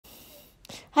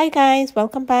Hi guys,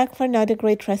 welcome back for another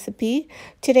great recipe.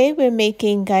 Today we're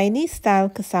making Guyanese style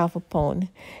cassava pone.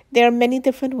 There are many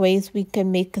different ways we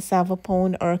can make cassava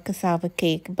pone or cassava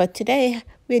cake, but today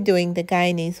we're doing the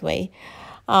Guyanese way.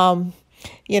 Um,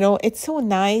 it's so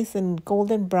nice and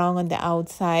golden brown on the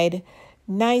outside,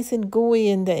 nice and gooey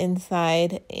in the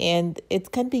inside, and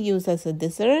it can be used as a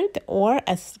dessert or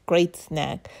as great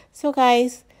snack. So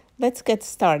guys, let's get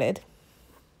started.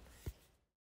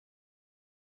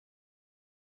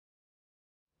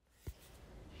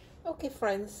 Okay,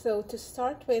 friends, so to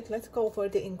start with, let's go over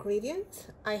the ingredients.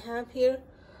 I have here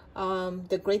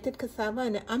the grated cassava,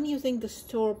 and I'm using the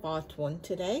store-bought one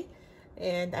today.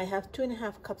 And I have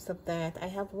 2.5 cups of that. I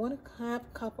have 1/2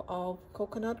 cup of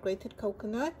coconut, grated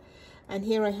coconut. And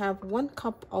here I have 1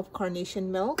 cup of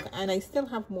carnation milk, and I still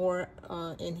have more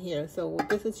in here. So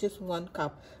this is just 1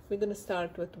 cup. We're gonna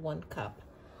start with 1 cup.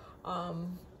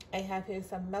 I have here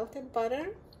some melted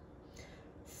butter,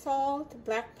 salt,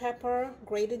 black pepper,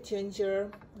 grated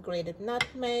ginger, grated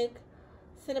nutmeg,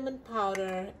 cinnamon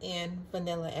powder, and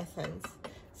vanilla essence.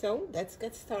 So let's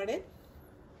get started.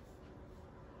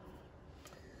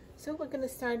 So we're going to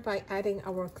start by adding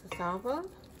our cassava.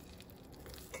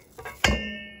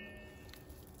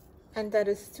 And that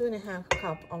is 2.5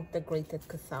 cup of the grated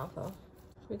cassava.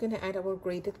 We're going to add our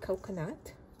grated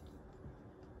coconut.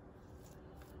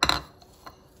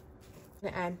 We're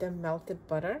going to add the melted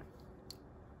butter.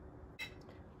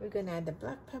 We're going to add the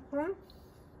black pepper. I'm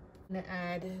going to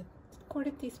add a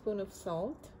 1/4 teaspoon of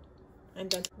salt. And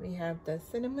then we have the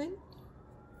cinnamon,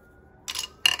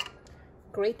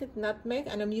 grated nutmeg,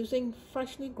 and I'm using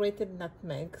freshly grated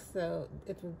nutmeg, so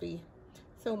it will be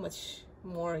so much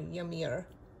more yummier.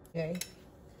 Okay.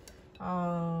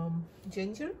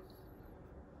 Ginger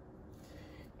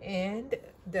and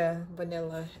the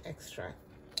vanilla extract.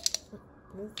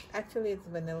 Actually, it's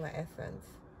vanilla essence.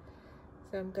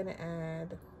 So I'm gonna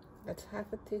add, that's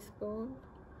 1/2 teaspoon,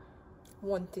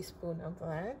 1 teaspoon of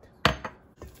that.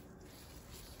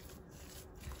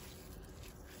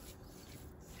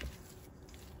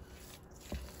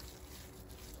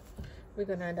 We're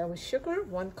gonna add our sugar,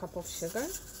 1 cup of sugar.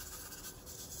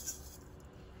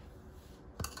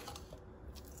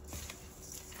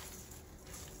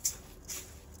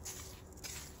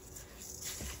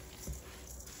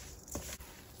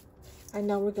 And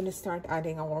now we're gonna start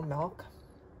adding our milk.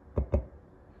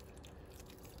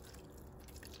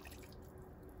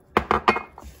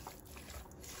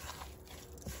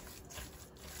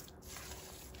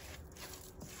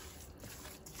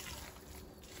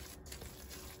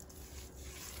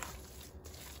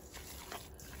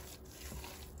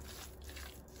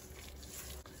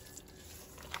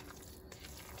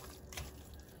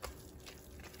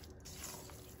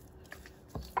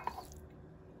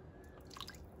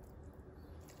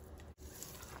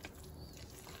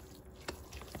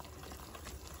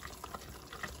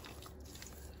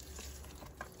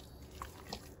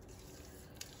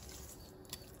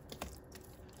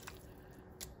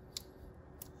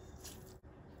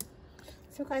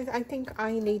 So guys, I think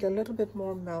I need a little bit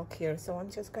more milk here, so I'm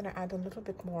just gonna add a little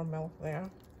bit more milk there.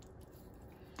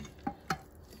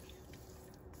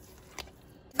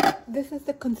 This is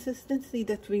the consistency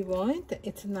that we want.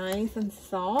 It's nice and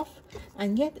soft,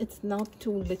 and yet it's not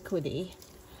too liquidy.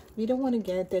 We don't want to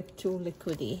get it too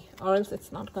liquidy, or else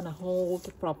it's not gonna hold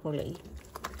properly.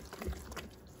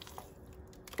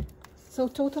 So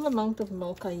total amount of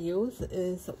milk I use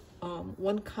is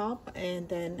 1 cup, and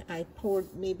then I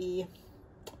poured maybe,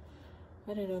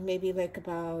 I don't know, maybe like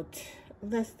about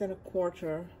less than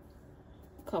 1/4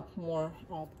 cup more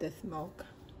of this milk.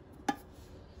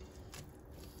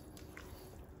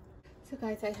 So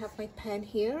guys, I have my pan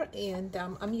here, and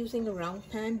I'm using a round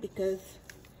pan because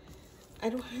I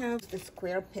don't have the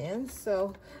square pan,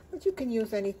 but you can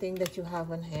use anything that you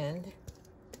have on hand.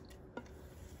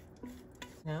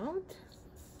 Out.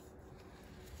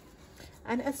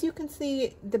 And as you can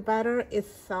see, the batter is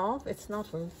soft. It's not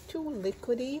too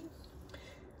liquidy.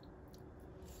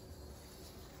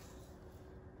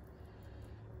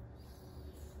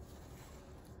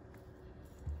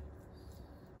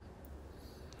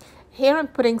 Here I'm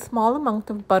putting small amount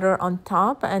of butter on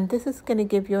top, and this is going to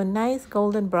give you a nice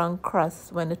golden brown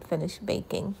crust when it finished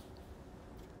baking.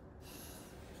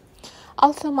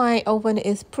 Also, my oven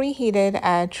is preheated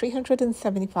at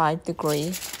 375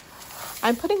 degrees.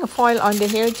 I'm putting a foil under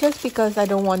here just because I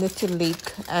don't want it to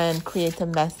leak and create a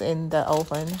mess in the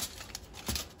oven.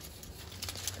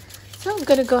 So I'm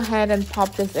gonna go ahead and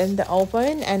pop this in the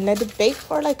oven and let it bake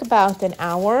for like about an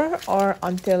hour or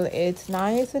until it's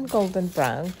nice and golden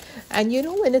brown. And you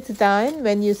know when it's done,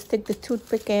 when you stick the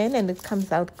toothpick in and it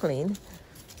comes out clean.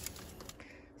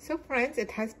 So friends,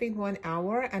 it has been 1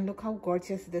 hour and look how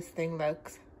gorgeous this thing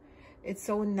looks. It's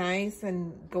so nice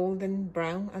and golden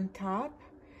brown on top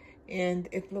and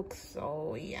it looks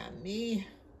so yummy.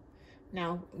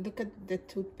 Now look at the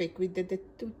toothpick. We did the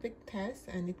toothpick test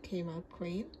and it came out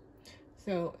clean.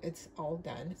 So it's all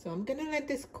done. So I'm gonna let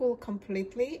this cool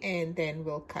completely and then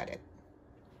we'll cut it.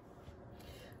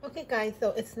 Okay guys, so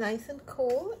it's nice and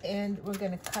cool and we're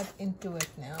gonna cut into it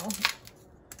now.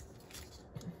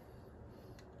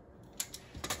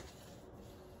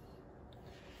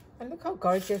 And look how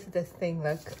gorgeous this thing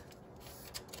looks.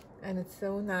 And it's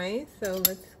so nice, so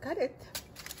let's cut it.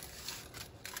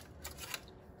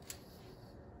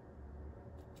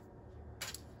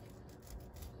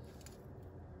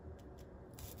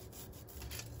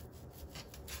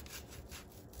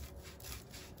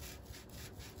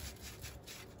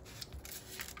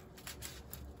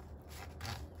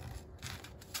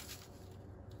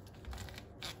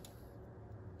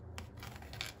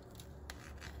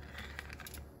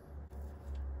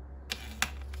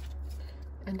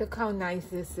 And look how nice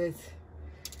this is.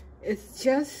 It's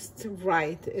just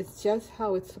right. It's just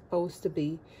how it's supposed to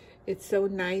be. It's so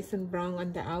nice and brown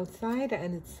on the outside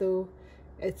and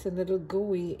it's a little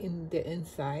gooey in the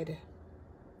inside.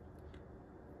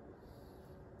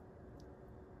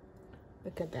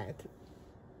 Look at that.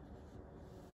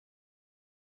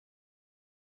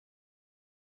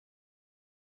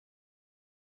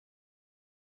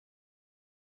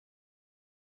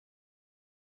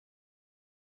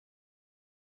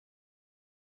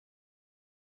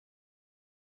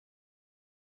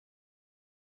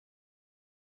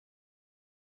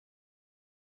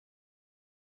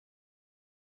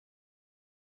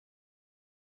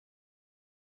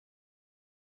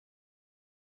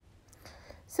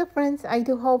 So friends, I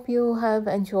do hope you have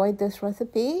enjoyed this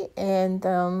recipe, and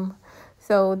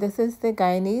so this is the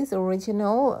Guyanese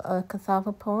original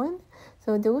cassava pone.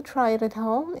 So do try it at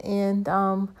home, and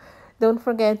don't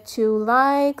forget to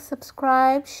like,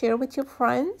 subscribe, share with your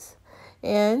friends,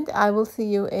 and I will see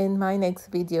you in my next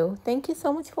video. Thank you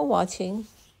so much for watching.